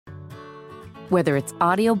Whether it's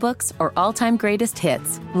audiobooks or all-time greatest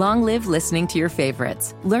hits, long live listening to your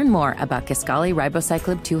favorites. Learn more about Kisqali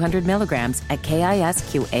Ribociclib 200 milligrams at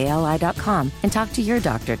KISQALI.com and talk to your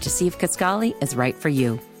doctor to see if Kisqali is right for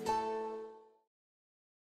you.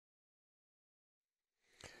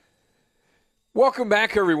 Welcome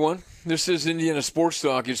back, everyone. This is Indiana Sports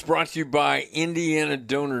Talk. It's brought to you by Indiana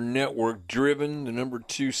Donor Network, driven, the number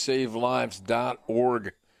 2,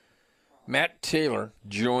 savelives.org. Matt Taylor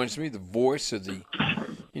joins me, the voice of the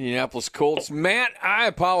Indianapolis Colts. Matt, I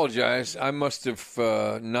apologize. I must have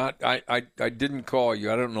I didn't call you.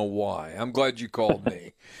 I don't know why. I'm glad you called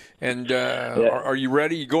me. And are you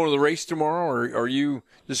ready? You going to the race tomorrow, or are you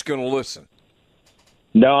just going to listen?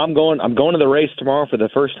 No, I'm going to the race tomorrow for the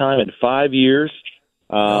first time in 5 years.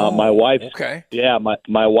 My wife's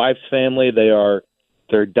my wife's family,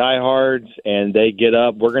 they're diehards, and they get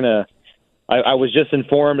up. I was just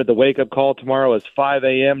informed that the wake up call tomorrow is 5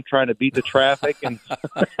 a.m. trying to beat the traffic, and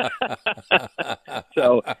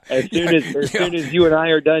so as soon as you and I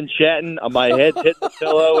are done chatting, my head's hitting the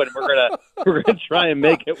pillow, and we're gonna try and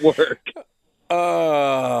make it work.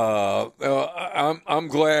 I'm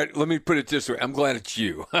glad. Let me put it this way. I'm glad it's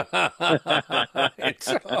you.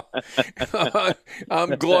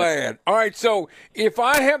 I'm glad. All right. So if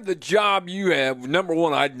I have the job you have, number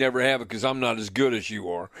one, I'd never have it because I'm not as good as you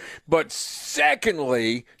are. But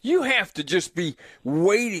secondly, you have to just be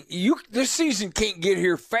waiting. This season can't get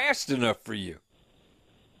here fast enough for you.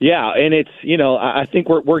 Yeah, and it's, I think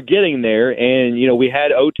we're getting there, and, we had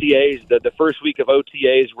OTAs. The first week of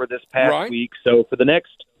OTAs were this past week. So for the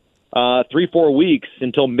next 3-4 weeks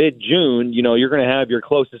until mid-June, you're going to have your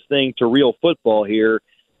closest thing to real football here.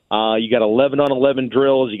 You got 11-on-11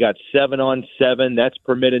 drills. You got 7-on-7. That's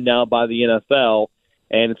permitted now by the NFL,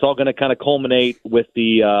 and it's all going to kind of culminate with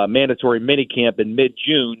the mandatory minicamp in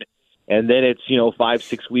mid-June, and then it's,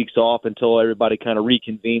 5-6 weeks off until everybody kind of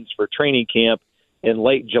reconvenes for training camp in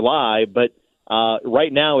late July. But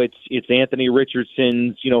right now it's Anthony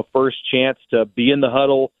Richardson's, first chance to be in the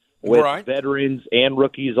huddle with veterans and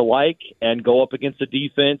rookies alike and go up against the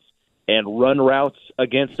defense and run routes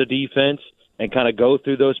against the defense and kind of go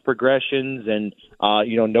through those progressions and,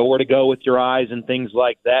 know where to go with your eyes and things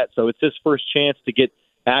like that. So it's his first chance to get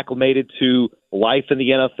acclimated to life in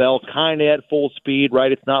the NFL, kind of at full speed,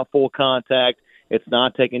 right? It's not full contact. It's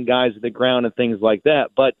not taking guys to the ground and things like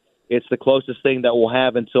that. But it's the closest thing that we'll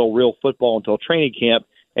have until real football, until training camp.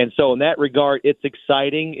 And so in that regard, it's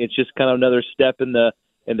exciting. It's just kind of another step in the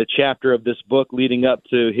chapter of this book leading up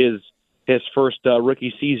to his first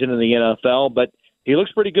rookie season in the NFL. But he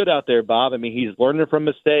looks pretty good out there, Bob. I mean, he's learning from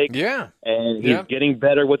mistakes. Yeah. And he's getting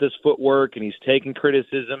better with his footwork, and he's taking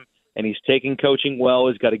criticism, and he's taking coaching well.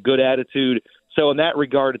 He's got a good attitude. So in that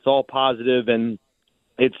regard, it's all positive, and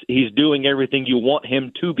he's doing everything you want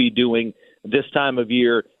him to be doing this time of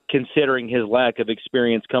year, considering his lack of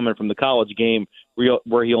experience coming from the college game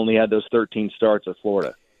where he only had those 13 starts at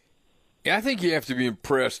Florida. Yeah, I think you have to be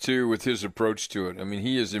impressed, too, with his approach to it. I mean,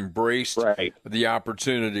 he has embraced the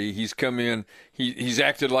opportunity. He's come in. He's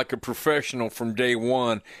acted like a professional from day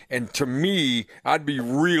one. And to me, I'd be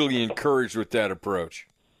really encouraged with that approach.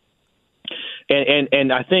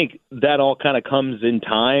 And I think that all kind of comes in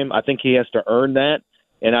time. I think he has to earn that.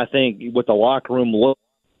 And I think with the locker room look,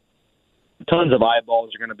 tons of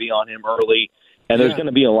eyeballs are going to be on him early, and there's going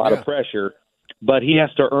to be a lot of pressure. But he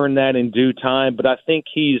has to earn that in due time. But I think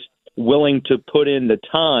he's willing to put in the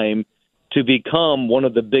time to become one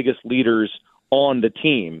of the biggest leaders on the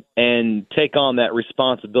team and take on that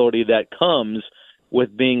responsibility that comes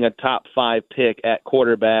with being a top 5 pick at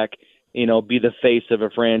quarterback, be the face of a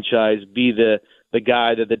franchise, be the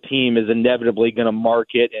guy that the team is inevitably going to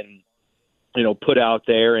market and, put out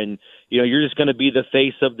there. And, you're just going to be the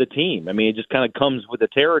face of the team. I mean, it just kind of comes with the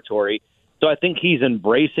territory. So I think he's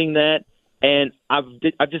embracing that. And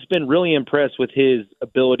I've just been really impressed with his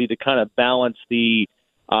ability to kind of balance the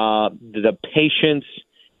patience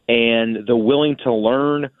and the willing to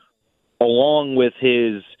learn, along with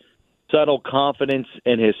his subtle confidence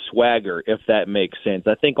and his swagger, if that makes sense.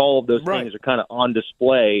 I think all of those things are kind of on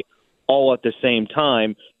display all at the same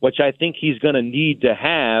time, which I think he's going to need to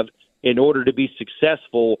have in order to be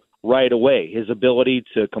successful right away. His ability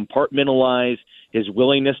to compartmentalize, his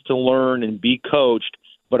willingness to learn and be coached,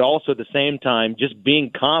 but also at the same time just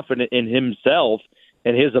being confident in himself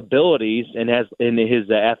and his abilities and in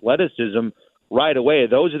his athleticism right away.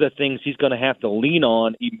 Those are the things he's going to have to lean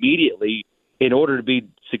on immediately in order to be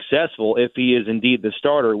successful if he is indeed the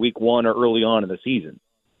starter week 1 or early on in the season.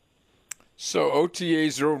 So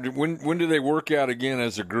OTAs are over. When do they work out again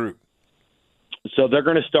as a group? So they're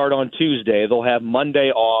going to start on Tuesday. They'll have Monday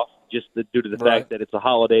off. due to the Right. fact that it's a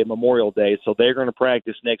holiday, Memorial Day. So they're going to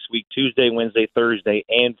practice next week, Tuesday, Wednesday, Thursday,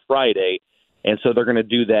 and Friday. And so they're going to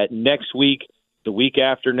do that next week, the week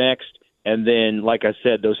after next, and then, like I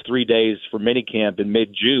said, those 3 days for minicamp in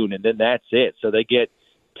mid-June, and then that's it. So they get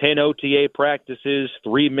 10 OTA practices,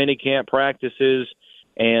 3 minicamp practices,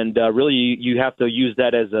 and really you have to use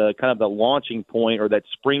that as a kind of the launching point or that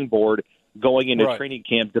springboard going into Right. training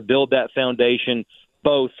camp to build that foundation,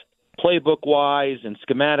 both playbook-wise and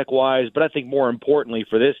schematic-wise, but I think more importantly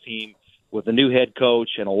for this team, with a new head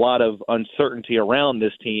coach and a lot of uncertainty around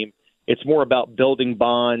this team, it's more about building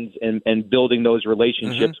bonds and building those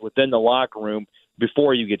relationships within the locker room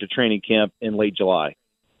before you get to training camp in late July.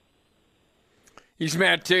 He's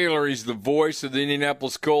Matt Taylor. He's the voice of the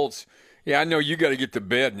Indianapolis Colts. Yeah, I know you got to get to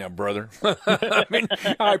bed now, brother. I mean,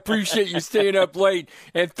 I appreciate you staying up late.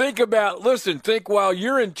 And think while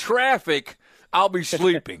you're in traffic, I'll be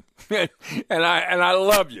sleeping. and I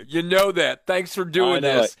love you. You know that. Thanks for doing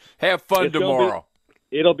this. Have fun tomorrow.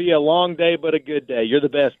 It'll be a long day, but a good day. You're the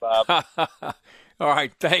best, Bob. All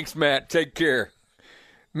right. Thanks, Matt. Take care.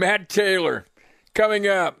 Matt Taylor. Coming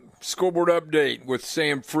up, scoreboard update with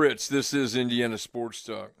Sam Fritz. This is Indiana Sports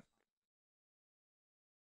Talk.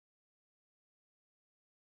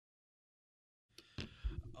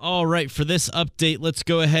 All right, for this update, let's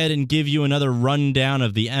go ahead and give you another rundown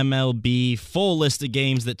of the MLB full list of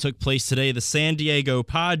games that took place today. The San Diego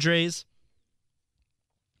Padres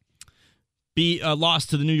lost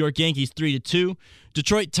to the New York Yankees 3-2.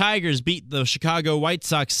 Detroit Tigers beat the Chicago White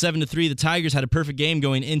Sox 7-3. The Tigers had a perfect game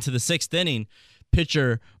going into the 6th inning.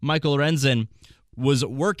 Pitcher Michael Lorenzen was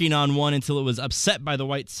working on one until it was upset by the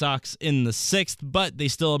White Sox in the 6th, but they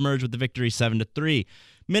still emerged with the victory 7-3.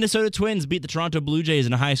 Minnesota Twins beat the Toronto Blue Jays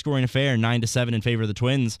in a high-scoring affair, 9-7 in favor of the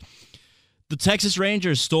Twins. The Texas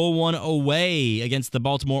Rangers stole one away against the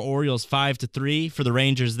Baltimore Orioles, 5-3 for the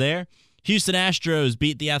Rangers there. Houston Astros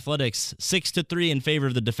beat the Athletics 6-3 in favor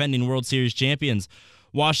of the defending World Series champions.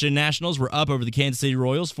 Washington Nationals were up over the Kansas City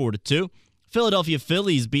Royals 4-2. Philadelphia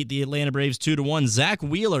Phillies beat the Atlanta Braves 2-1. Zach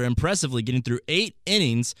Wheeler impressively getting through 8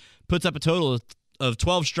 innings, puts up a total of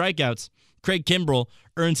 12 strikeouts. Craig Kimbrell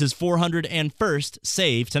earns his 401st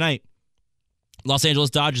save tonight. Los Angeles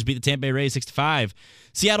Dodgers beat the Tampa Bay Rays 6-5.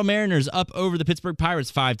 Seattle Mariners up over the Pittsburgh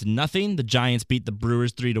Pirates 5-0. The Giants beat the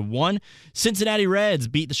Brewers 3-1. Cincinnati Reds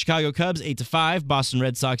beat the Chicago Cubs 8-5. Boston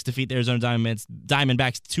Red Sox defeat the Arizona Diamondbacks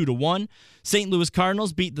 2-1. St. Louis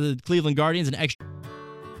Cardinals beat the Cleveland Guardians in extra.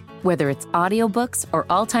 Whether it's audiobooks or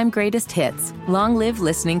all-time greatest hits, long live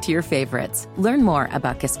listening to your favorites. Learn more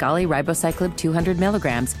about Kisqali Ribociclib 200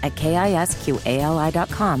 milligrams at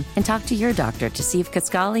KISQALI.com and talk to your doctor to see if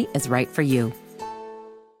Kisqali is right for you.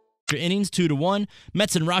 Innings 2-1.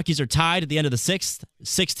 Mets and Rockies are tied at the end of the 6th,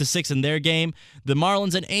 6-6 in their game. The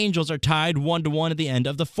Marlins and Angels are tied 1-1 at the end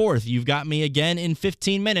of the 4th. You've got me again in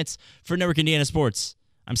 15 minutes for Network Indiana Sports.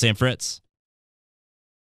 I'm Sam Fritz.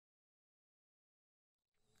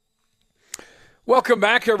 Welcome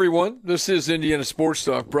back, everyone. This is Indiana Sports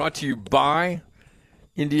Talk, brought to you by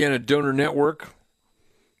Indiana Donor Network.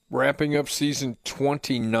 Wrapping up season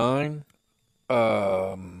 29.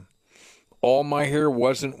 All my hair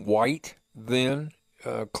wasn't white then.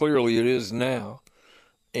 Clearly, it is now,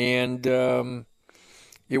 and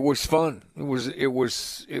it was fun. It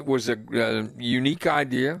was a unique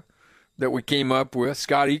idea that we came up with.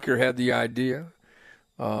 Scott Eaker had the idea,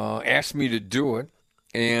 asked me to do it.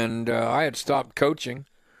 And I had stopped coaching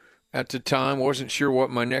at the time. Wasn't sure what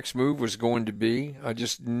my next move was going to be. I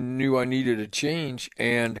just knew I needed a change.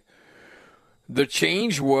 And the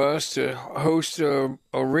change was to host a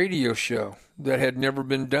radio show that had never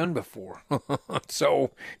been done before.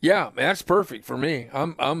 So, yeah, that's perfect for me.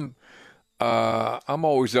 I'm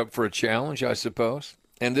always up for a challenge, I suppose.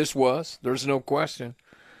 And this was. There's no question.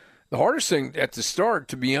 The hardest thing at the start,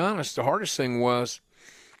 to be honest, was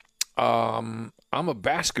I'm a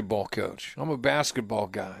basketball coach. I'm a basketball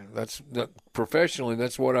guy. Professionally,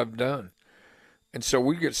 that's what I've done. And so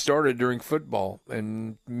we get started during football,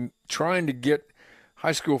 and trying to get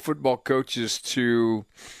high school football coaches to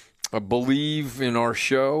believe in our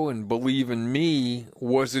show and believe in me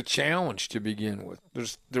was a challenge to begin with.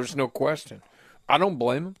 There's no question. I don't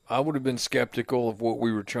blame them. I would have been skeptical of what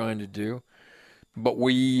we were trying to do, but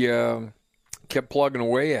we kept plugging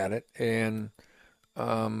away at it, and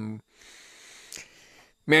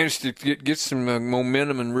managed to get some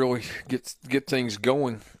momentum and really get things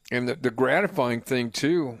going. And the gratifying thing,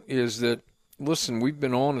 too, is that, listen, we've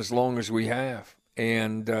been on as long as we have.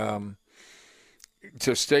 And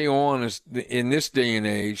to stay on in this day and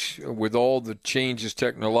age with all the changes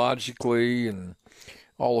technologically and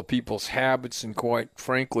all of people's habits and, quite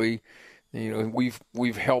frankly,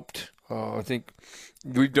 we've helped. I think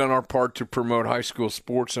we've done our part to promote high school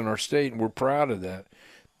sports in our state, and we're proud of that.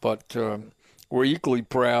 But we're equally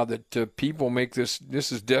proud that people make this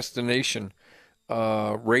is destination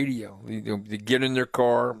radio. They get in their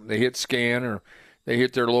car, they hit scan, or they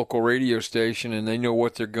hit their local radio station, and they know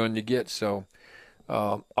what they're going to get. So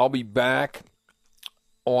I'll be back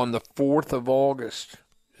on the 4th of August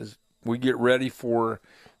as we get ready for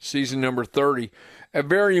season number 30. A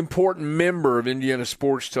very important member of Indiana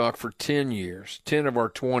Sports Talk for 10 years, 10 of our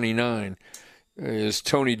 29, is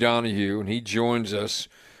Tony Donahue, and he joins us.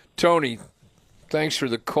 Tony, thanks for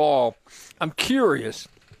the call. I'm curious.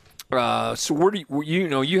 So where do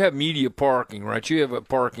you have media parking, right? You have a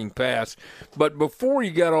parking pass. But before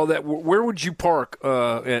you got all that, where would you park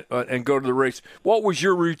and go to the race? What was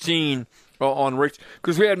your routine on race?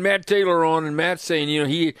 Because we had Matt Taylor on, and Matt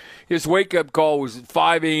saying, his wake-up call was at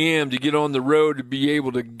 5 a.m. to get on the road to be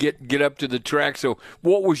able to get up to the track. So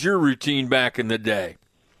what was your routine back in the day?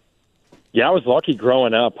 Yeah, I was lucky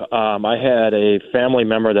growing up. I had a family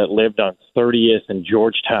member that lived on 30th and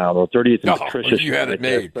Georgetown, or 30th and Patricia. You had it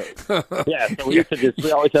made. So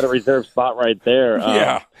we always had a reserved spot right there.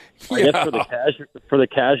 I guess for the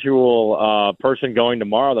casual person going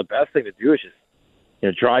tomorrow, the best thing to do is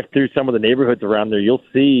just drive through some of the neighborhoods around there. You'll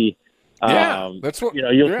see. That's what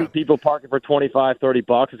you'll see people parking for $25, $30.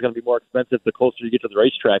 It's going to be more expensive the closer you get to the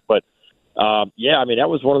racetrack. But that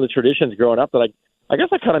was one of the traditions growing up that I guess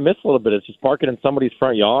I kind of miss a little bit. It's just parking in somebody's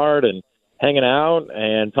front yard and hanging out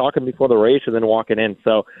and talking before the race and then walking in.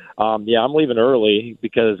 So, I'm leaving early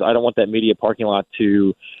because I don't want that media parking lot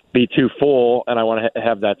to be too full, and I want to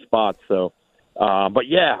have that spot. So, that's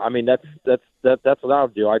what I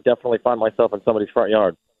would do. I definitely find myself in somebody's front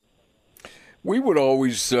yard. We would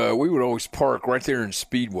always park right there in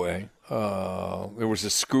Speedway. There was a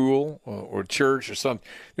school or church or something.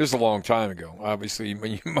 It was a long time ago. Obviously,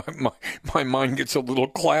 my mind gets a little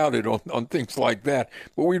clouded on things like that.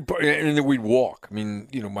 But then we'd walk. I mean,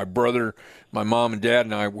 my brother, my mom and dad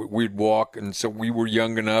and I, we'd walk, and so we were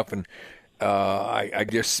young enough and I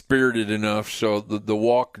guess spirited enough. So the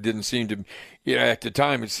walk didn't seem to. At the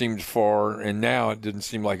time it seemed far, and now it didn't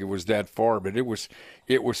seem like it was that far. But it was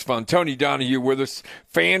fun. Tony Donahue with us.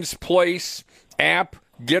 Fans Place app.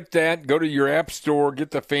 Get that. Go to your app store.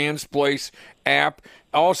 Get the Fans Place app.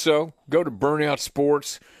 Also, go to Burnout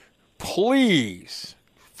Sports. Please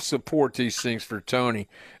support these things for Tony.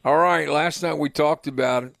 All right, last night we talked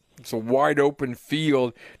about it. It's a wide open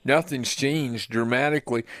field. Nothing's changed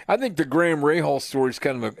dramatically. I think the Graham Rahal story is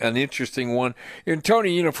kind of an interesting one. And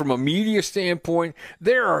Tony, from a media standpoint,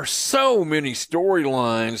 there are so many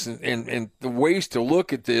storylines and the ways to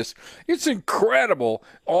look at this. It's incredible,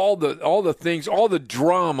 all the things, all the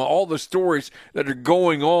drama, all the stories that are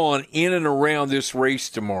going on in and around this race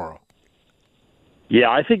tomorrow. Yeah,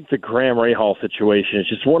 I think the Graham Rahal situation is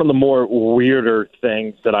just one of the more weirder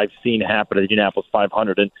things that I've seen happen at the Indianapolis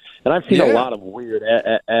 500. And I've seen a lot of weird,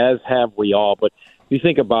 as have we all. But you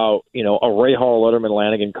think about, a Rahal Letterman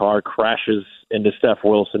Lanigan car crashes into Steph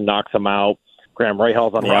Wilson, knocks him out. Graham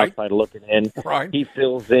Rahal's on the outside looking in. Right. He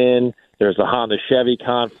fills in. There's a Honda-Chevy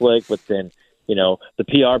conflict, but then the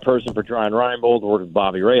PR person for Brian Reinbold worked with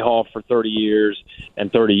Bobby Rahal for 30 years, and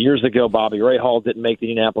 30 years ago, Bobby Rahal didn't make the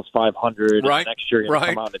Indianapolis 500. Right. And next year, he's going to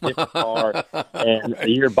come out in a different car. And the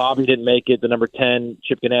year Bobby didn't make it, the number 10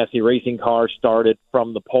 Chip Ganassi racing car started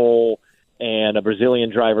from the pole, and a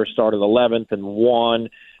Brazilian driver started 11th and won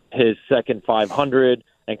his second 500.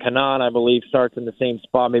 And Kanan, I believe, starts in the same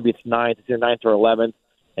spot. Maybe it's 9th. It's either 9th or 11th.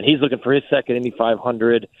 And he's looking for his second Indy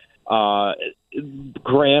 500.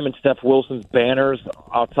 Graham and Steph Wilson's banners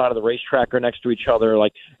outside of the racetrack are next to each other.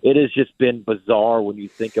 Like, it has just been bizarre when you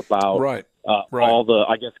think about all the,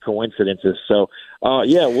 I guess, coincidences. So,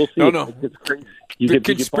 we'll see. No. It's crazy. The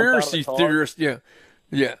conspiracy theorists,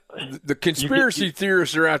 the conspiracy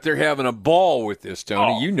theorists are out there having a ball with this,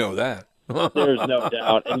 Tony. You know that. There's no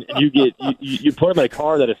doubt. And you put him in a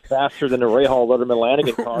car that is faster than the Rahal Letterman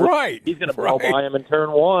Lanigan car. Right. He's going to blow by him in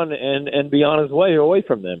turn one and be on his way away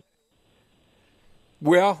from them.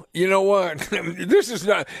 Well, you know what? This is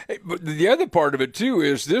not. But the other part of it too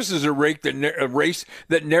is this is a race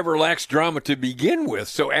that never lacks drama to begin with.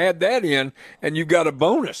 So add that in, and you've got a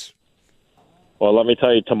bonus. Well, let me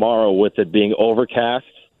tell you, tomorrow with it being overcast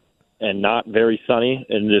and not very sunny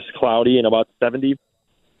and just cloudy and about 70,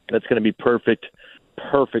 that's going to be perfect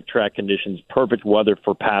track conditions, perfect weather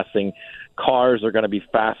for passing. Cars are going to be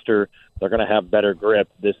faster. They're going to have better grip.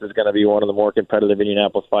 This is going to be one of the more competitive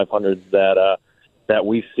Indianapolis 500s that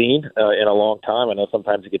we've seen in a long time. I know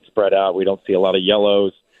sometimes it gets spread out. We don't see a lot of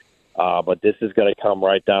yellows. But this is going to come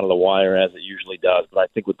right down to the wire as it usually does. But I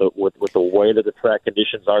think with the way that the track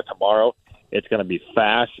conditions are tomorrow, it's going to be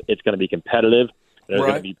fast. It's going to be competitive. There's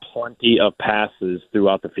going to be plenty of passes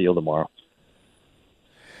throughout the field tomorrow.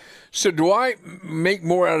 So do I make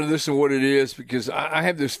more out of this than what it is? Because I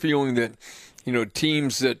have this feeling that,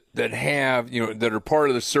 teams that have, that are part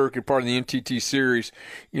of the circuit, part of the NTT series,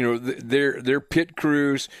 their pit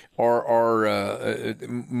crews are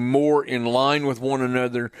more in line with one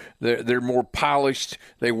another. They're more polished.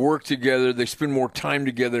 They work together. They spend more time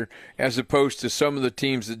together as opposed to some of the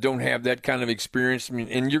teams that don't have that kind of experience. I mean,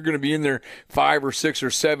 and you're going to be in there 5 or 6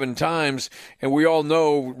 or 7 times, and we all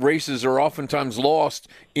know races are oftentimes lost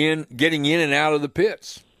in getting in and out of the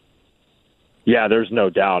pits. Yeah, there's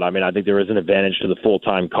no doubt. I mean, I think there is an advantage to the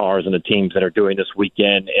full-time cars and the teams that are doing this week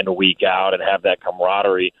in and a week out and have that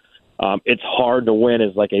camaraderie. It's hard to win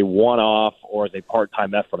as like a one-off or as a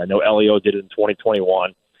part-time effort. I know Elio did it in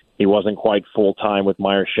 2021. He wasn't quite full-time with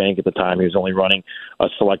Meyer Shank at the time. He was only running a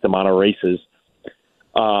select amount of races.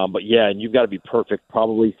 But, yeah, and you've got to be perfect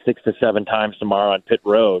probably 6 to 7 times tomorrow on pit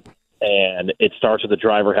road. And it starts with the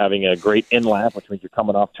driver having a great in-lap, which means you're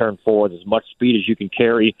coming off turn 4 with as much speed as you can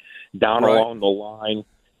carry down along the line.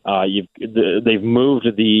 They've moved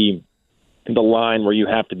the line where you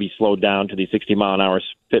have to be slowed down to the 60-mile-an-hour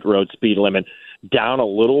pit road speed limit down a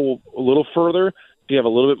little further. So you have a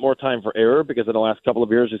little bit more time for error because in the last couple of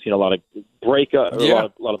years we've seen a lot of brake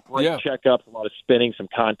checkups, a lot of spinning, some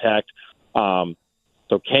contact. So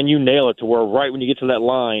can you nail it to where right when you get to that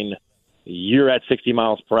line, you're at 60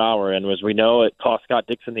 miles per hour? And as we know, it cost Scott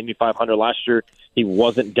Dixon the Indy 500 last year. He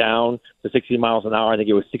wasn't down to 60 miles an hour. I think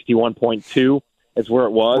it was 61.2 is where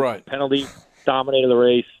it was. Right. Penalty, dominated the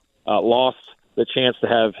race, lost the chance to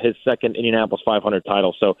have his second Indianapolis 500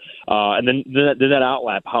 title. So, and then that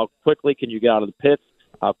outlap, how quickly can you get out of the pits?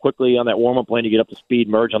 How quickly on that warm-up lane you get up to speed,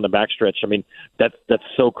 merge on the backstretch. I mean, that's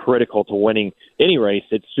so critical to winning any race.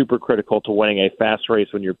 It's super critical to winning a fast race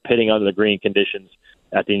when you're pitting under the green conditions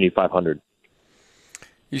at the Indy 500.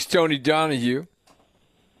 He's Tony Donahue.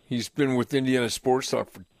 He's been with Indiana Sports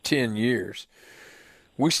Talk for 10 years.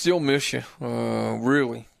 We still miss you,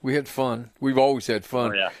 really. We had fun. We've always had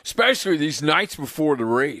fun, especially these nights before the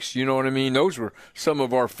race. You know what I mean? Those were some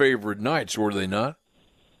of our favorite nights, were they not?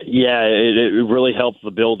 Yeah, it really helps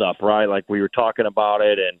the build-up, right? Like we were talking about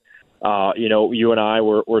it, and, you and I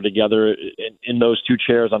were together in those 2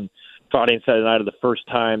 chairs on Friday and Saturday night of the first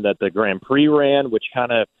time that the Grand Prix ran, which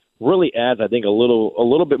kind of really adds, I think, a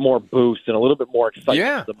little bit more boost and a little bit more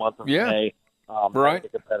excitement to the month of May. Right. A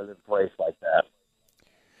competitive race like that.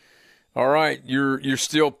 All right, you're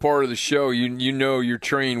still part of the show. You know you're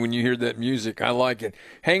trained when you hear that music. I like it.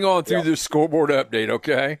 Hang on through this scoreboard update,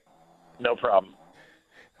 okay? No problem.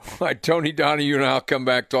 All right, Tony Donahue and I'll come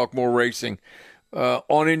back, talk more racing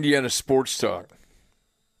on Indiana Sports Talk.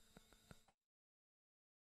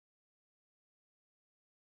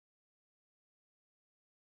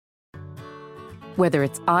 Whether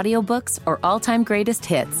it's audiobooks or all-time greatest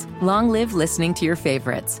hits, long live listening to your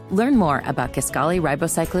favorites. Learn more about Kisqali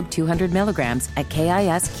Ribociclib 200 milligrams at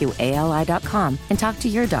KISQALI.com and talk to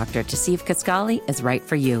your doctor to see if Kisqali is right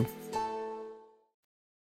for you.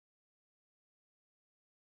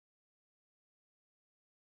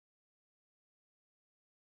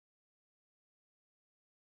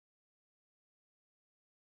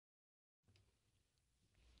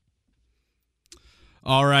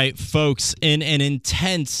 All right, folks, in an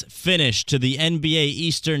intense finish to the NBA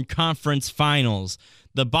Eastern Conference Finals,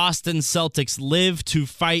 the Boston Celtics live to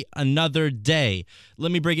fight another day.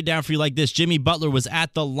 Let me break it down for you like this. Jimmy Butler was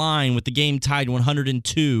at the line with the game tied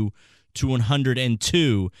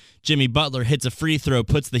 102-102. Jimmy Butler hits a free throw,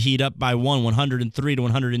 puts the Heat up by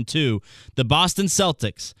 103-102. The Boston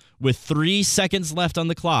Celtics, with 3 seconds left on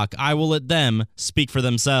the clock, I will let them speak for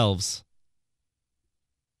themselves.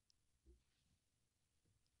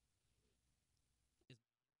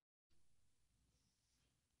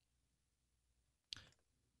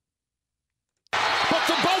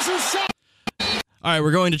 All right,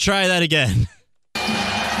 we're going to try that again.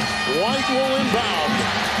 White will inbound.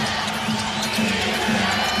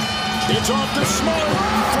 It's off to Smart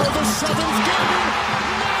for the 7th game.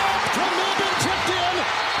 Could have been tipped in,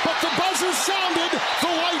 but the buzzer sounded.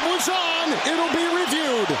 The light was on. It'll be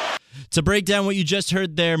reviewed. To break down what you just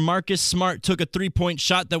heard there, Marcus Smart took a 3-point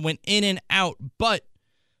shot that went in and out, but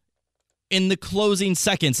in the closing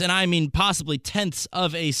seconds, and I mean possibly tenths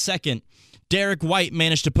of a second, Derek White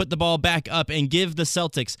managed to put the ball back up and give the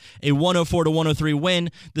Celtics a 104-103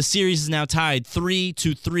 win. The series is now tied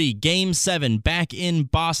 3-3. Game 7 back in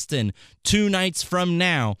Boston 2 nights from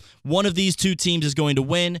now. One of these two teams is going to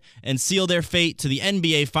win and seal their fate to the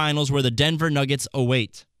NBA Finals, where the Denver Nuggets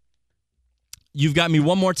await. You've got me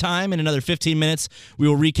one more time. In another 15 minutes, we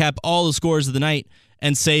will recap all the scores of the night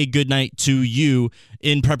and say goodnight to you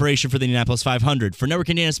in preparation for the Indianapolis 500. For Network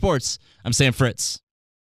Indiana Sports, I'm Sam Fritz.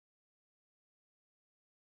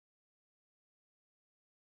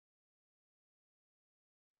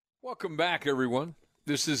 Welcome back, everyone.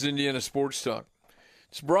 This is Indiana Sports Talk.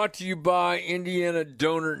 It's brought to you by Indiana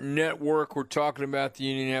Donor Network. We're talking about the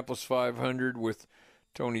Indianapolis 500 with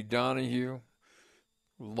Tony Donahue,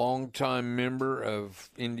 longtime member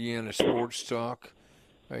of Indiana Sports Talk,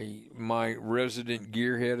 my resident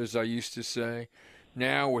gearhead, as I used to say.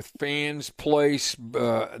 Now with Fans Place,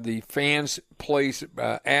 the Fans Place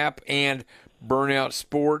app and Burnout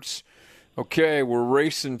Sports. Okay, we're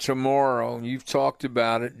racing tomorrow. You've talked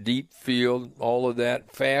about it, deep field, all of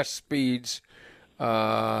that, fast speeds.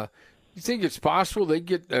 You think it's possible they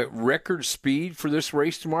get a record speed for this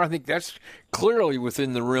race tomorrow? I think that's clearly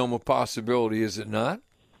within the realm of possibility, is it not?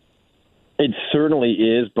 It certainly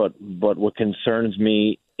is, but what concerns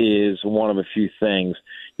me is one of a few things.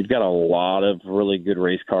 You've got a lot of really good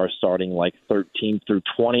race cars starting like 13th through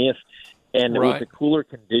 20th, and right. with the cooler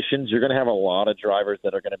conditions, you're going to have a lot of drivers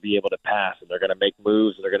that are going to be able to pass, and they're going to make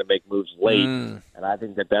moves, and they're going to make moves late, and I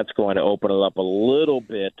think that's going to open it up a little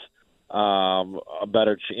bit. A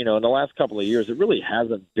better, in the last couple of years, it really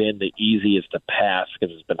hasn't been the easiest to pass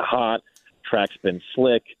because it's been hot, track's been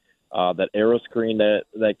slick. That aero screen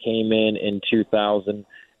that came in 2020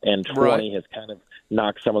 right. has kind of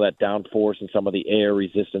knocked some of that downforce and some of the air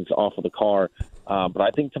resistance off of the car. But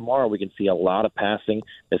I think tomorrow we can see a lot of passing.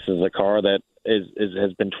 This is a car that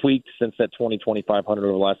has been tweaked since that 2020 500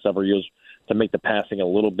 over the last several years to make the passing a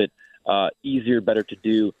little bit easier, better to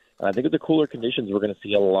do. And I think with the cooler conditions, we're going to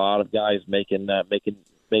see a lot of guys making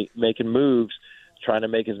moves, trying to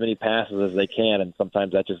make as many passes as they can, and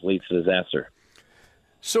sometimes that just leads to disaster.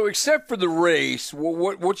 So except for the race,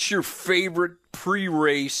 what's your favorite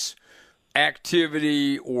pre-race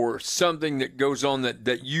activity or something that goes on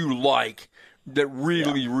that you like, that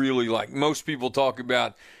really like? Most people talk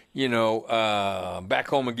about, back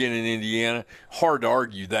home again in Indiana. Hard to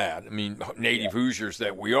argue that. I mean, native Hoosiers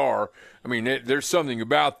that we are. I mean, there's something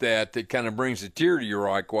about that kind of brings a tear to your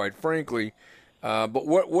eye, quite frankly. But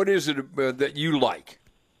what is it that you like?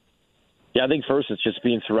 Yeah, I think first it's just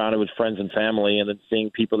being surrounded with friends and family, and then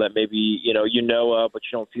seeing people that maybe you know of, but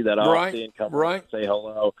you don't see that often. Come and say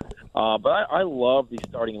hello. But I love these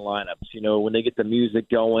starting lineups. When they get the music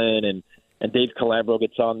going, and Dave Calabro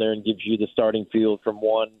gets on there and gives you the starting field from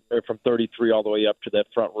 33 all the way up to that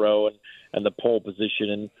front row and the pole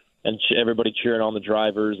position, and everybody cheering on the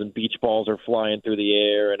drivers, and beach balls are flying through the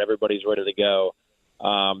air, and everybody's ready to go.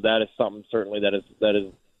 That is something certainly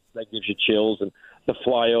that gives you chills. And the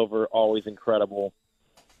flyover, always incredible.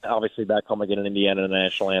 Obviously, back home again in Indiana, the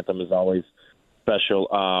national anthem is always special.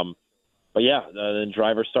 But yeah, then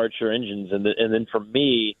driver starts your engines, and then for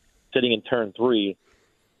me, sitting in turn 3,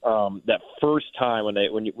 that first time when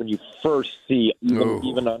you first see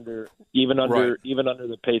even under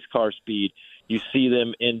the pace car speed, you see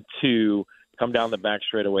them come down the back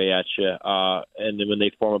straightaway at you, and then when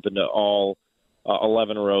they form up into all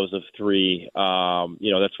 11 rows of 3.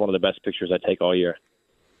 That's one of the best pictures I take all year.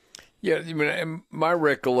 Yeah, I mean, my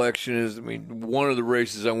recollection is, one of the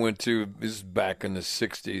races I went to, this is back in the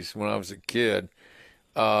 60s when I was a kid.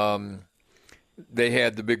 They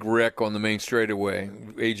had the big wreck on the main straightaway,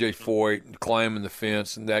 A.J. Foyt climbing the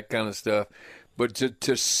fence and that kind of stuff. But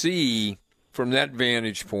to see, from that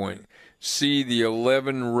vantage point, see the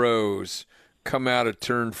 11 rows come out of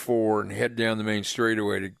turn 4 and head down the main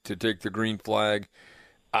straightaway to take the green flag,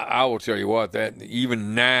 I will tell you what, that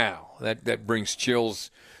even now, that brings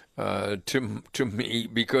chills to me,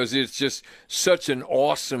 because it's just such an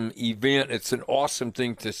awesome event. It's an awesome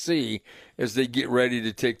thing to see as they get ready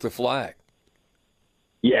to take the flag.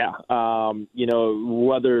 Yeah,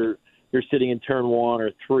 whether you're sitting in turn 1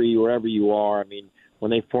 or 3, wherever you are,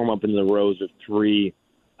 when they form up in the rows of 3,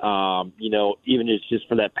 even just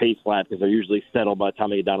for that pace lap, because they're usually settled by the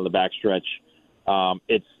time they get down to the backstretch.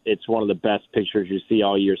 It's one of the best pictures you see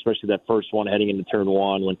all year, especially that first one heading into turn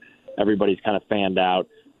 1 when everybody's kind of fanned out.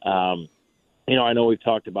 I know we've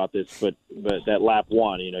talked about this, but that lap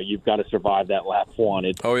 1, you've got to survive that lap 1.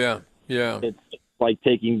 It's like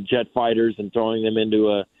taking jet fighters and throwing them into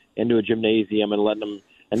a gymnasium and letting them,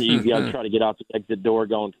 and you got to try to get out the exit door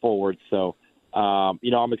going forward. So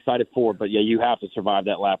I'm excited for it. But, yeah, you have to survive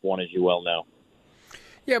that lap one, as you well know.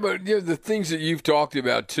 Yeah, but the things that you've talked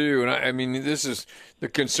about too, and I mean, this is the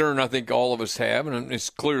concern I think all of us have, and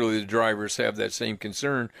it's clearly the drivers have that same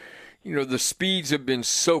concern. The speeds have been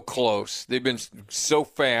so close. They've been so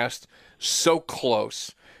fast, so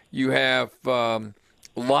close. You have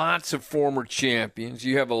lots of former champions.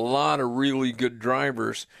 You have a lot of really good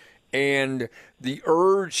drivers. And the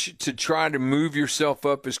urge to try to move yourself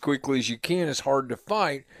up as quickly as you can is hard to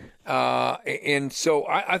fight. And so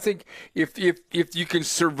I think if you can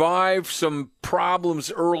survive some problems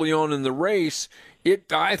early on in the race,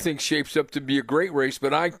 it, I think, shapes up to be a great race.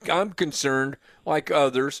 But I'm concerned, like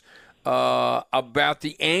others, about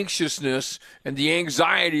the anxiousness and the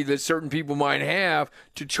anxiety that certain people might have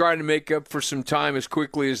to try to make up for some time as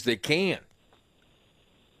quickly as they can.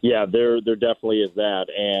 Yeah, there definitely is that.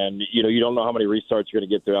 And, you don't know how many restarts you're going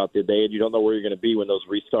to get throughout the day, and you don't know where you're going to be when those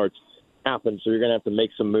restarts happen. So you're going to have to make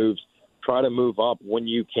some moves, try to move up when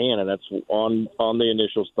you can, and that's on the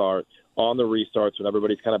initial start, on the restarts when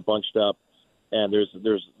everybody's kind of bunched up, and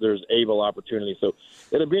there's able opportunity. So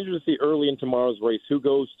it'll be interesting to see early in tomorrow's race who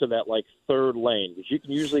goes to that, third lane, because you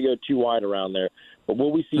can usually go too wide around there. But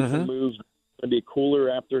will we see some moves? It's going to be a cooler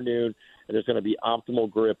afternoon, and there's going to be optimal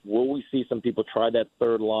grip. Will we see some people try that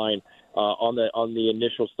third line on the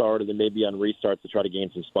initial start and then maybe on restarts to try to gain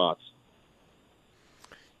some spots?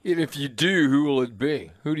 And if you do, who will it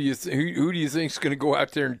be? Who do you think is going to go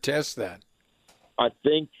out there and test that? I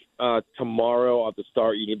think tomorrow at the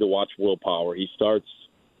start you need to watch Will Power. He starts,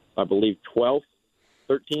 I believe, 12th,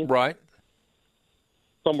 13th, right,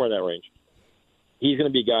 somewhere in that range. He's going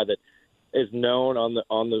to be a guy that is known on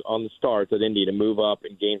the starts at Indy to move up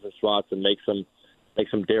and gain some spots and make some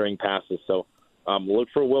daring passes. So look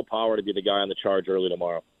for Will Power to be the guy on the charge early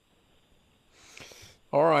tomorrow.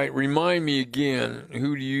 All right, remind me again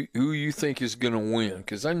who you think is going to win,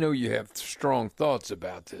 because I know you have strong thoughts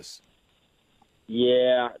about this.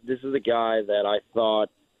 Yeah, this is a guy that I thought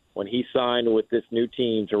when he signed with this new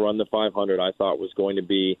team to run the 500, I thought was going to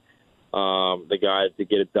be the guy to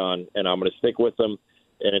get it done, and I'm going to stick with him.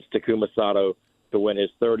 And it's Takuma Sato to win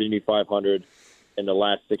his third Indy 500 in the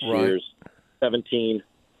last 6 years, 17,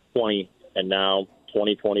 20, and now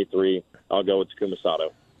 2023. I'll go with Takuma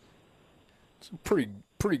Sato. It's a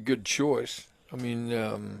pretty good choice. I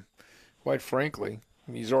mean, quite frankly,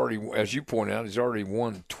 he's already, as you point out, he's already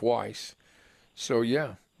won twice. So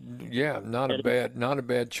yeah, not a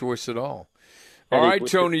bad choice at all. All right,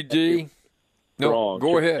 Tony D. No,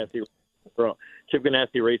 go ahead. Chip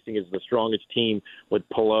Ganassi Racing is the strongest team with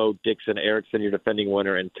Palou, Dixon, Erickson, your defending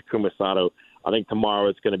winner, and Takuma Sato. I think tomorrow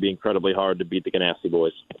it's going to be incredibly hard to beat the Ganassi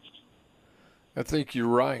boys. I think you're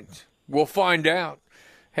right. We'll find out.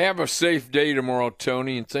 Have a safe day tomorrow,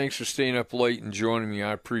 Tony, and thanks for staying up late and joining me.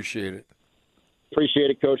 I appreciate it. Appreciate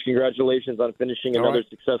it, Coach. Congratulations on finishing another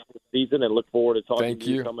successful season, and look forward to talking to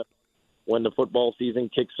you coming when the football season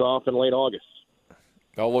kicks off in late August.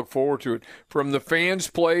 I'll look forward to it. From the Fans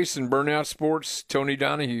Place and Burnout Sports, Tony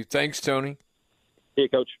Donahue. Thanks, Tony. See you,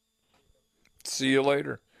 Coach. See you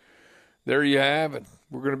later. There you have it.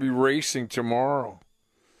 We're going to be racing tomorrow.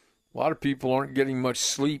 A lot of people aren't getting much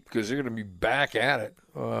sleep because they're going to be back at it.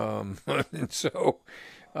 And so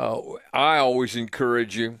I always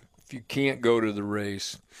encourage you, if you can't go to the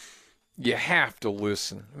race, you have to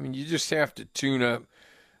listen. I mean, you just have to tune up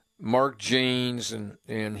Mark Janes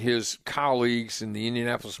and his colleagues in the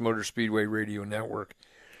Indianapolis Motor Speedway Radio Network.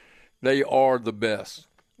 They are the best.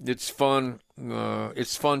 It's fun.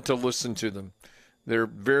 It's fun to listen to them. They're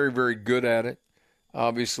very, very good at it,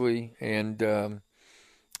 obviously. And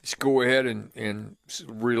just go ahead and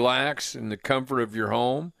relax in the comfort of your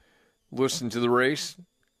home, listen to the race,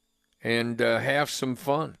 and have some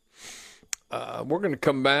fun. We're going to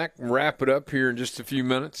come back and wrap it up here in just a few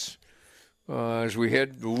minutes. As we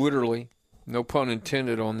head literally, no pun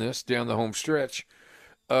intended on this, down the home stretch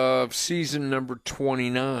of season number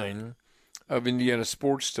 29 of Indiana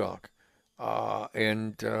Sports Talk.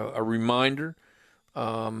 And a reminder,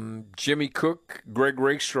 Jimmy Cook, Greg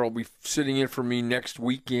Rakestraw will be sitting in for me next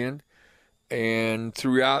weekend. And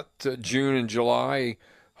throughout June and July, a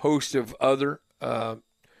host of other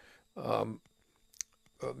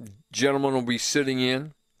gentlemen will be sitting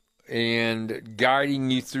in and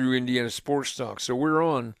guiding you through Indiana Sports Talk. So we're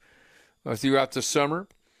on throughout the summer.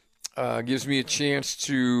 Gives me a chance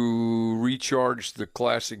to recharge the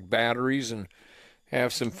classic batteries and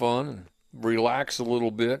have some fun and relax a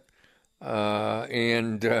little bit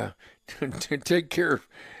and to take care of.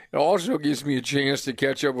 It also gives me a chance to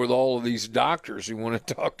catch up with all of these doctors who want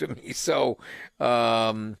to talk to me. So,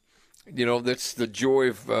 that's the joy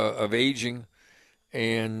of aging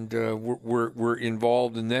and we're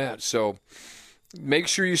involved in that. So make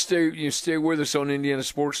sure you stay with us on Indiana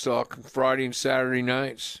Sports Talk Friday and Saturday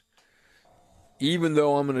nights. Even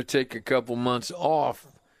though I'm going to take a couple months off,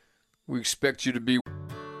 we expect you to be.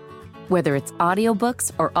 Whether it's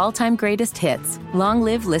audiobooks or all-time greatest hits, long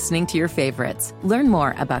live listening to your favorites. Learn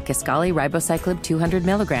more about Kisqali Ribociclib 200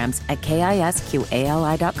 milligrams at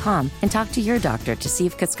KISQALI.com and talk to your doctor to see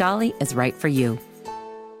if Kisqali is right for you.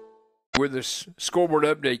 With this scoreboard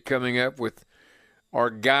update coming up with our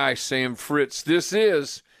guy, Sam Fritz. This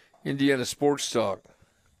is Indiana Sports Talk.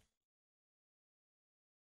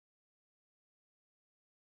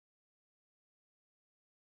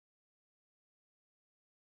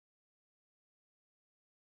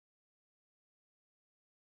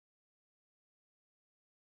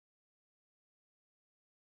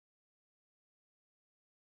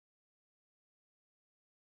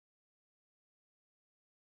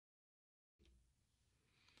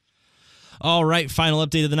 All right, final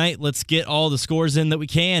update of the night. Let's get all the scores in that we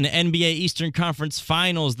can. NBA Eastern Conference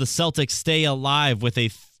Finals. The Celtics stay alive with a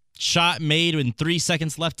shot made in 3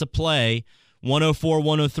 seconds left to play.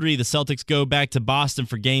 104-103. The Celtics go back to Boston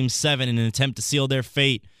for Game 7 in an attempt to seal their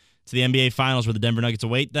fate to the NBA Finals where the Denver Nuggets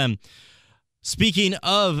await them. Speaking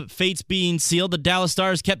of fates being sealed, the Dallas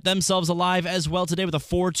Stars kept themselves alive as well today with a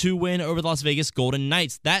 4-2 win over the Las Vegas Golden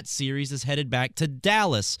Knights. That series is headed back to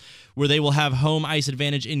Dallas, where they will have home ice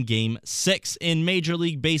advantage in Game 6. In Major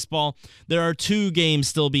League Baseball, there are 2 games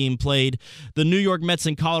still being played. The New York Mets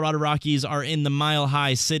and Colorado Rockies are in the Mile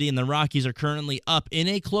High City, and the Rockies are currently up in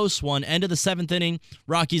a close one. End of the 7th inning,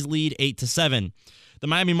 Rockies lead 8-7. The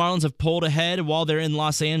Miami Marlins have pulled ahead while they're in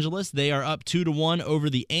Los Angeles. They are up 2-1 over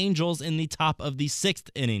the Angels in the top of the 6th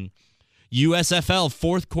inning. USFL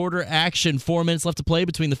fourth quarter action. 4 minutes left to play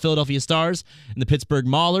between the Philadelphia Stars and the Pittsburgh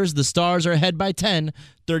Maulers. The Stars are ahead by 10,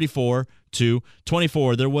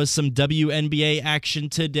 34-24. There was some WNBA action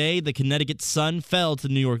today. The Connecticut Sun fell to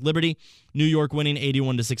New York Liberty. New York winning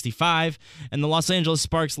 81-65, and the Los Angeles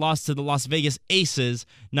Sparks lost to the Las Vegas Aces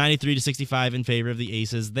 93-65 in favor of the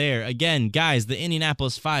Aces there. Again, guys, the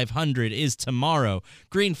Indianapolis 500 is tomorrow.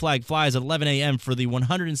 Green flag flies at 11 a.m. for the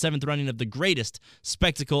 107th running of the greatest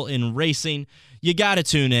spectacle in racing. You got to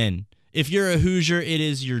tune in. If you're a Hoosier, it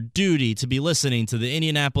is your duty to be listening to the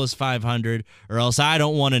Indianapolis 500, or else I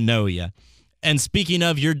don't want to know you. And speaking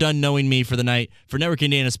of, you're done knowing me for the night. For Network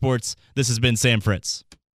Indiana Sports, this has been Sam Fritz.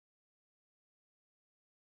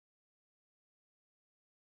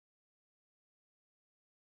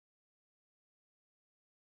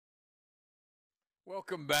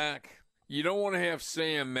 Welcome back. You don't want to have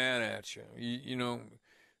Sam mad at you. You know,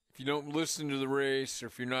 if you don't listen to the race or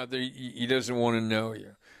if you're not there, he doesn't want to know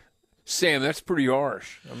you. Sam, that's pretty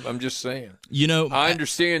harsh. I'm just saying. You know, I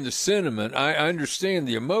understand the sentiment. I understand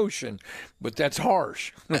the emotion, but that's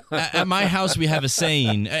harsh. At my house, we have a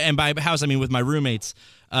saying, and by house, I mean with my roommates.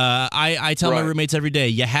 I tell my roommates every day,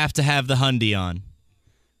 you have to have the Hyundai on.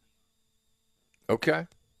 Okay.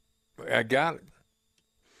 I got it.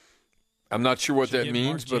 I'm not sure what that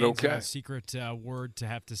means, but okay. A secret word to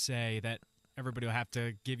have to say that everybody will have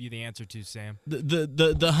to give you the answer to, Sam.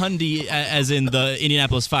 The Hyundai, as in the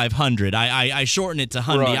Indianapolis 500. I shorten it to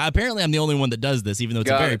Hyundai. Right. Apparently, I'm the only one that does this, even though it's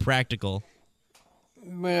very practical.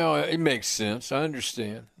 Well, it makes sense. I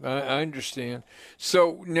understand. I understand.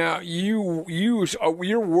 So now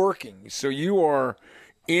you're working. So you are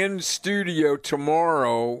in studio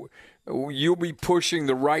tomorrow. You'll be pushing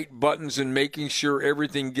the right buttons and making sure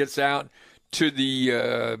everything gets out to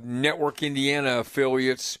the Network Indiana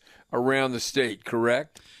affiliates around the state,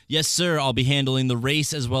 correct? Yes, sir. I'll be handling the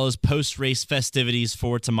race as well as post-race festivities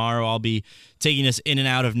for tomorrow. I'll be taking us in and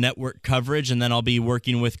out of network coverage, and then I'll be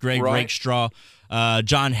working with Greg Rakestraw,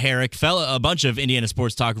 John Herrick, a bunch of Indiana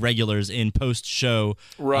Sports Talk regulars in post-show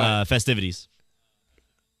festivities.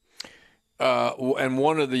 And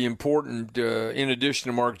one of the important, in addition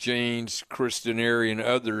to Mark Janes, Chris Denary, and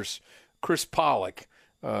others, Chris Pollock,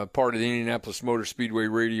 part of the Indianapolis Motor Speedway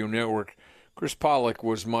Radio Network. Chris Pollock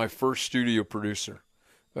was my first studio producer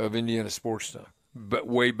of Indiana Sports Talk, but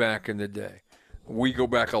way back in the day. We go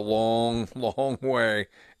back a long, long way.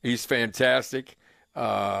 He's fantastic.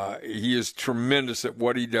 He is tremendous at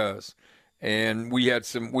what he does, and we had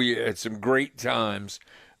some great times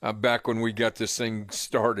back when we got this thing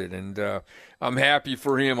started, and I'm happy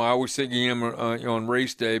for him. I always think of him on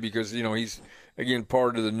race day because he's again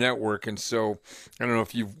part of the network, and so I don't know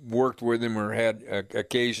if you've worked with him or had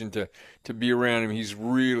occasion to be around him. He's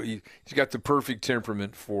got the perfect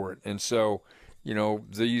temperament for it, and so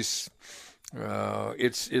these.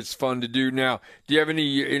 It's fun to do. Now, do you have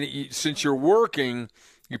any since you're working,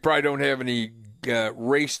 you probably don't have any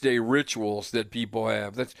race day rituals that people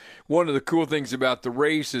have. That's one of the cool things about the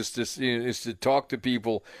race is to talk to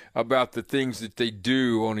people about the things that they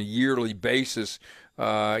do on a yearly basis.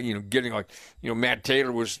 Getting Matt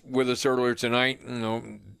Taylor was with us earlier tonight.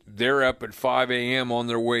 They're up at 5 a.m. on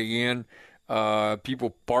their way in.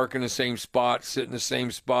 People park in the same spot, sit in the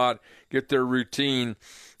same spot, get their routine,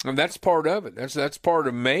 and that's part of it. That's part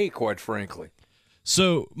of May, quite frankly.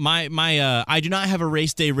 So I do not have a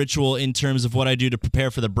race day ritual in terms of what I do to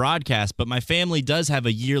prepare for the broadcast, but my family does have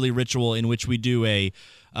a yearly ritual in which we do a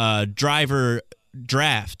driver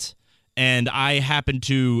draft, and I happen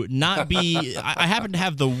to not be. I happen to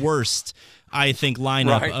have the worst, I think,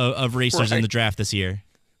 lineup of racers in the draft this year.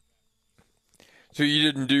 So you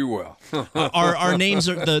didn't do well. Our names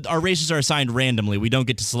our racers are assigned randomly. We don't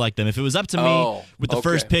get to select them. If it was up to me with the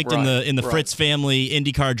first pick in the Fritz family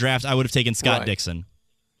IndyCar draft, I would have taken Scott Dixon.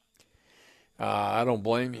 I don't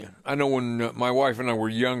blame you. I know when my wife and I were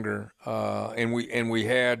younger, and we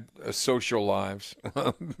had social lives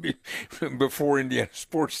before Indiana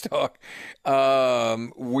Sports Talk.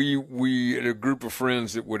 We had a group of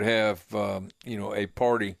friends that would have a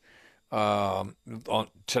party on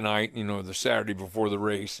tonight, the Saturday before the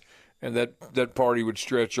race, and that party would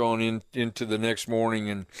stretch on into the next morning,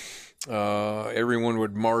 and everyone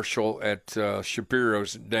would marshal at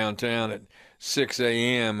Shapiro's downtown at 6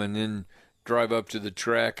 a.m. and then drive up to the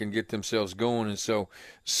track and get themselves going. And so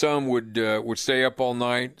some would stay up all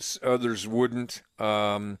night, others wouldn't.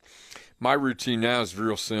 My routine now is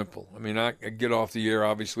real simple. I mean, I get off the air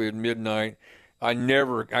obviously at midnight. I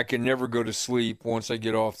can never go to sleep once I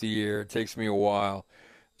get off the air. It takes me a while.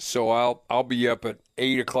 So I'll be up at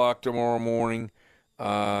 8 o'clock tomorrow morning,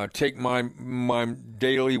 take my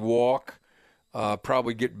daily walk,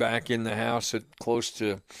 probably get back in the house at close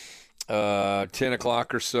to 10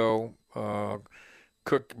 o'clock or so,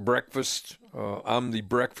 cook breakfast. I'm the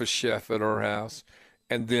breakfast chef at our house.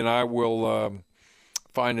 And then I will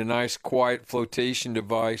find a nice quiet flotation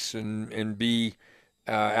device and be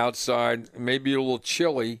outside, maybe a little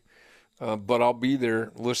chilly, but I'll be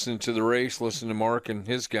there listening to the race, listening to Mark and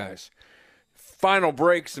his guys. Final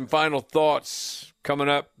breaks and final thoughts coming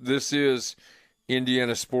up. This is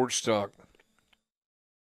Indiana Sports Talk.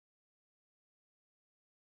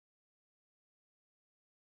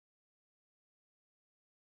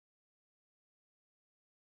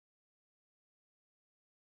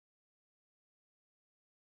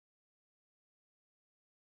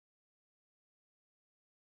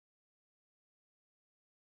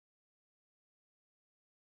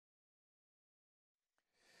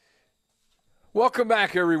 Welcome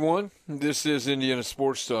back, everyone. This is Indiana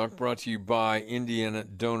Sports Talk, brought to you by Indiana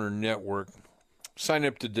Donor Network. Sign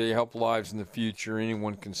up today, help lives in the future.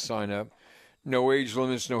 Anyone can sign up. No age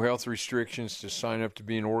limits, no health restrictions to sign up to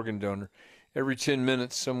be an organ donor. Every 10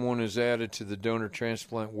 minutes, someone is added to the donor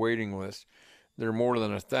transplant waiting list. There are more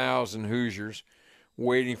than 1,000 Hoosiers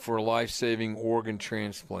waiting for a life-saving organ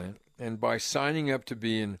transplant. And by signing up to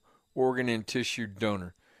be an organ and tissue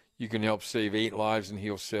donor, you can help save 8 lives and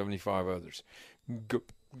heal 75 others.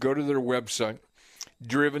 Go to their website,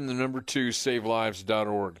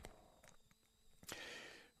 driven2savelives.org.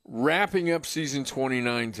 Wrapping up season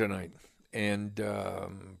 29 tonight. And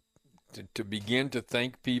to begin to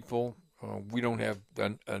thank people, we don't have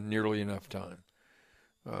nearly enough time.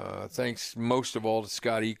 Thanks most of all to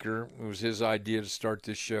Scott Eaker. It was his idea to start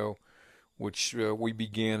this show, which we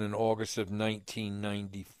began in August of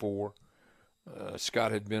 1994.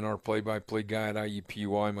 Scott had been our play-by-play guy at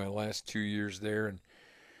IUPUI my last 2 years there, and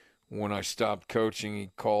when I stopped coaching,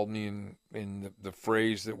 he called me in the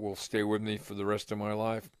phrase that will stay with me for the rest of my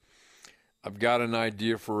life. I've got an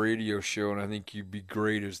idea for a radio show, and I think you'd be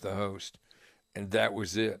great as the host. And that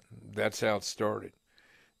was it. That's how it started.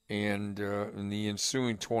 And in the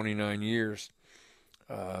ensuing 29 years,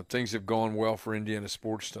 things have gone well for Indiana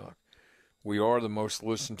Sports Talk. We are the most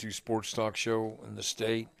listened to sports talk show in the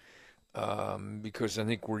state. Because I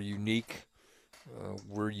think we're unique.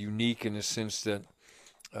 We're unique in the sense that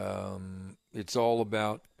it's all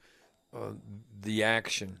about the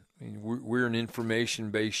action. I mean, we're an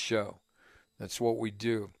information-based show. That's what we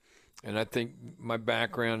do. And I think my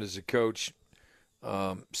background as a coach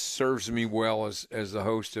serves me well as the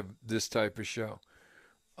host of this type of show.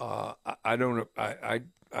 I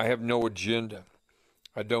have no agenda.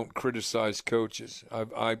 I don't criticize coaches.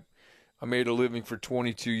 I made a living for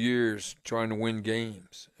 22 years trying to win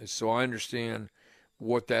games. So I understand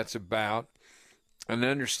what that's about and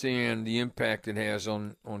understand the impact it has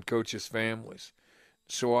on coaches' families.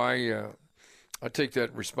 So I take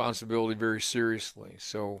that responsibility very seriously.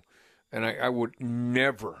 So, and I would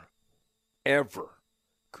never, ever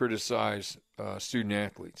criticize student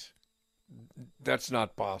athletes. That's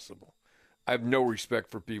not possible. I have no respect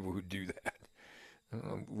for people who do that.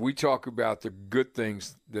 We talk about the good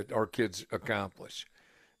things that our kids accomplish.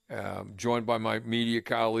 Joined by my media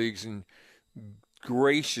colleagues and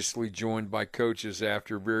graciously joined by coaches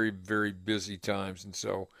after very, very busy times. And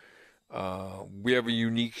so we have a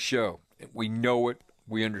unique show. We know it.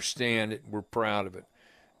 We understand it. We're proud of it.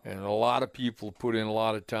 And a lot of people put in a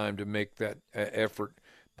lot of time to make that effort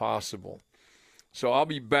possible. So I'll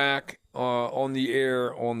be back on the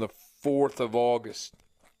air on the 4th of August.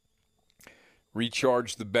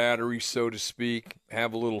 Recharge the battery, so to speak,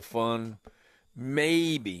 have a little fun,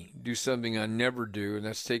 maybe do something I never do, and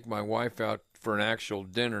that's take my wife out for an actual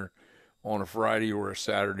dinner on a Friday or a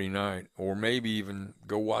Saturday night, or maybe even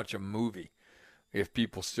go watch a movie if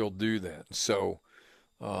people still do that. So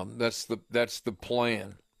that's the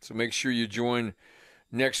plan. So make sure you join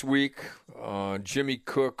next week. Jimmy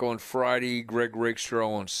Cook on Friday, Greg Rakestraw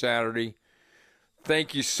on Saturday.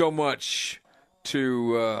 Thank you so much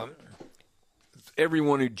to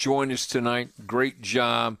everyone who joined us tonight. Great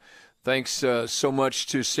job. Thanks so much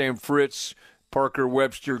to Sam Fritz, Parker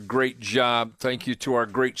Webster. Great job. Thank you to our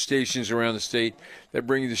great stations around the state that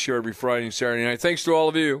bring you the show every Friday and Saturday night. Thanks to all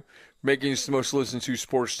of you for making this the most listened to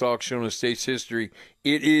sports talk show in the state's history.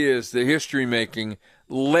 It is the history-making,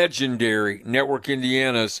 legendary Network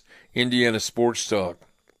Indiana's Indiana Sports Talk.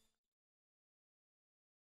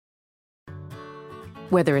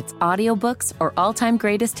 Whether it's audiobooks or all-time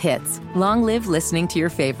greatest hits, long live listening to your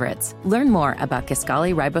favorites. Learn more about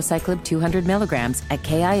Kisqali Ribociclib 200 milligrams at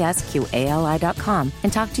KISQALI.com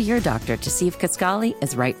and talk to your doctor to see if Kisqali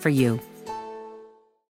is right for you.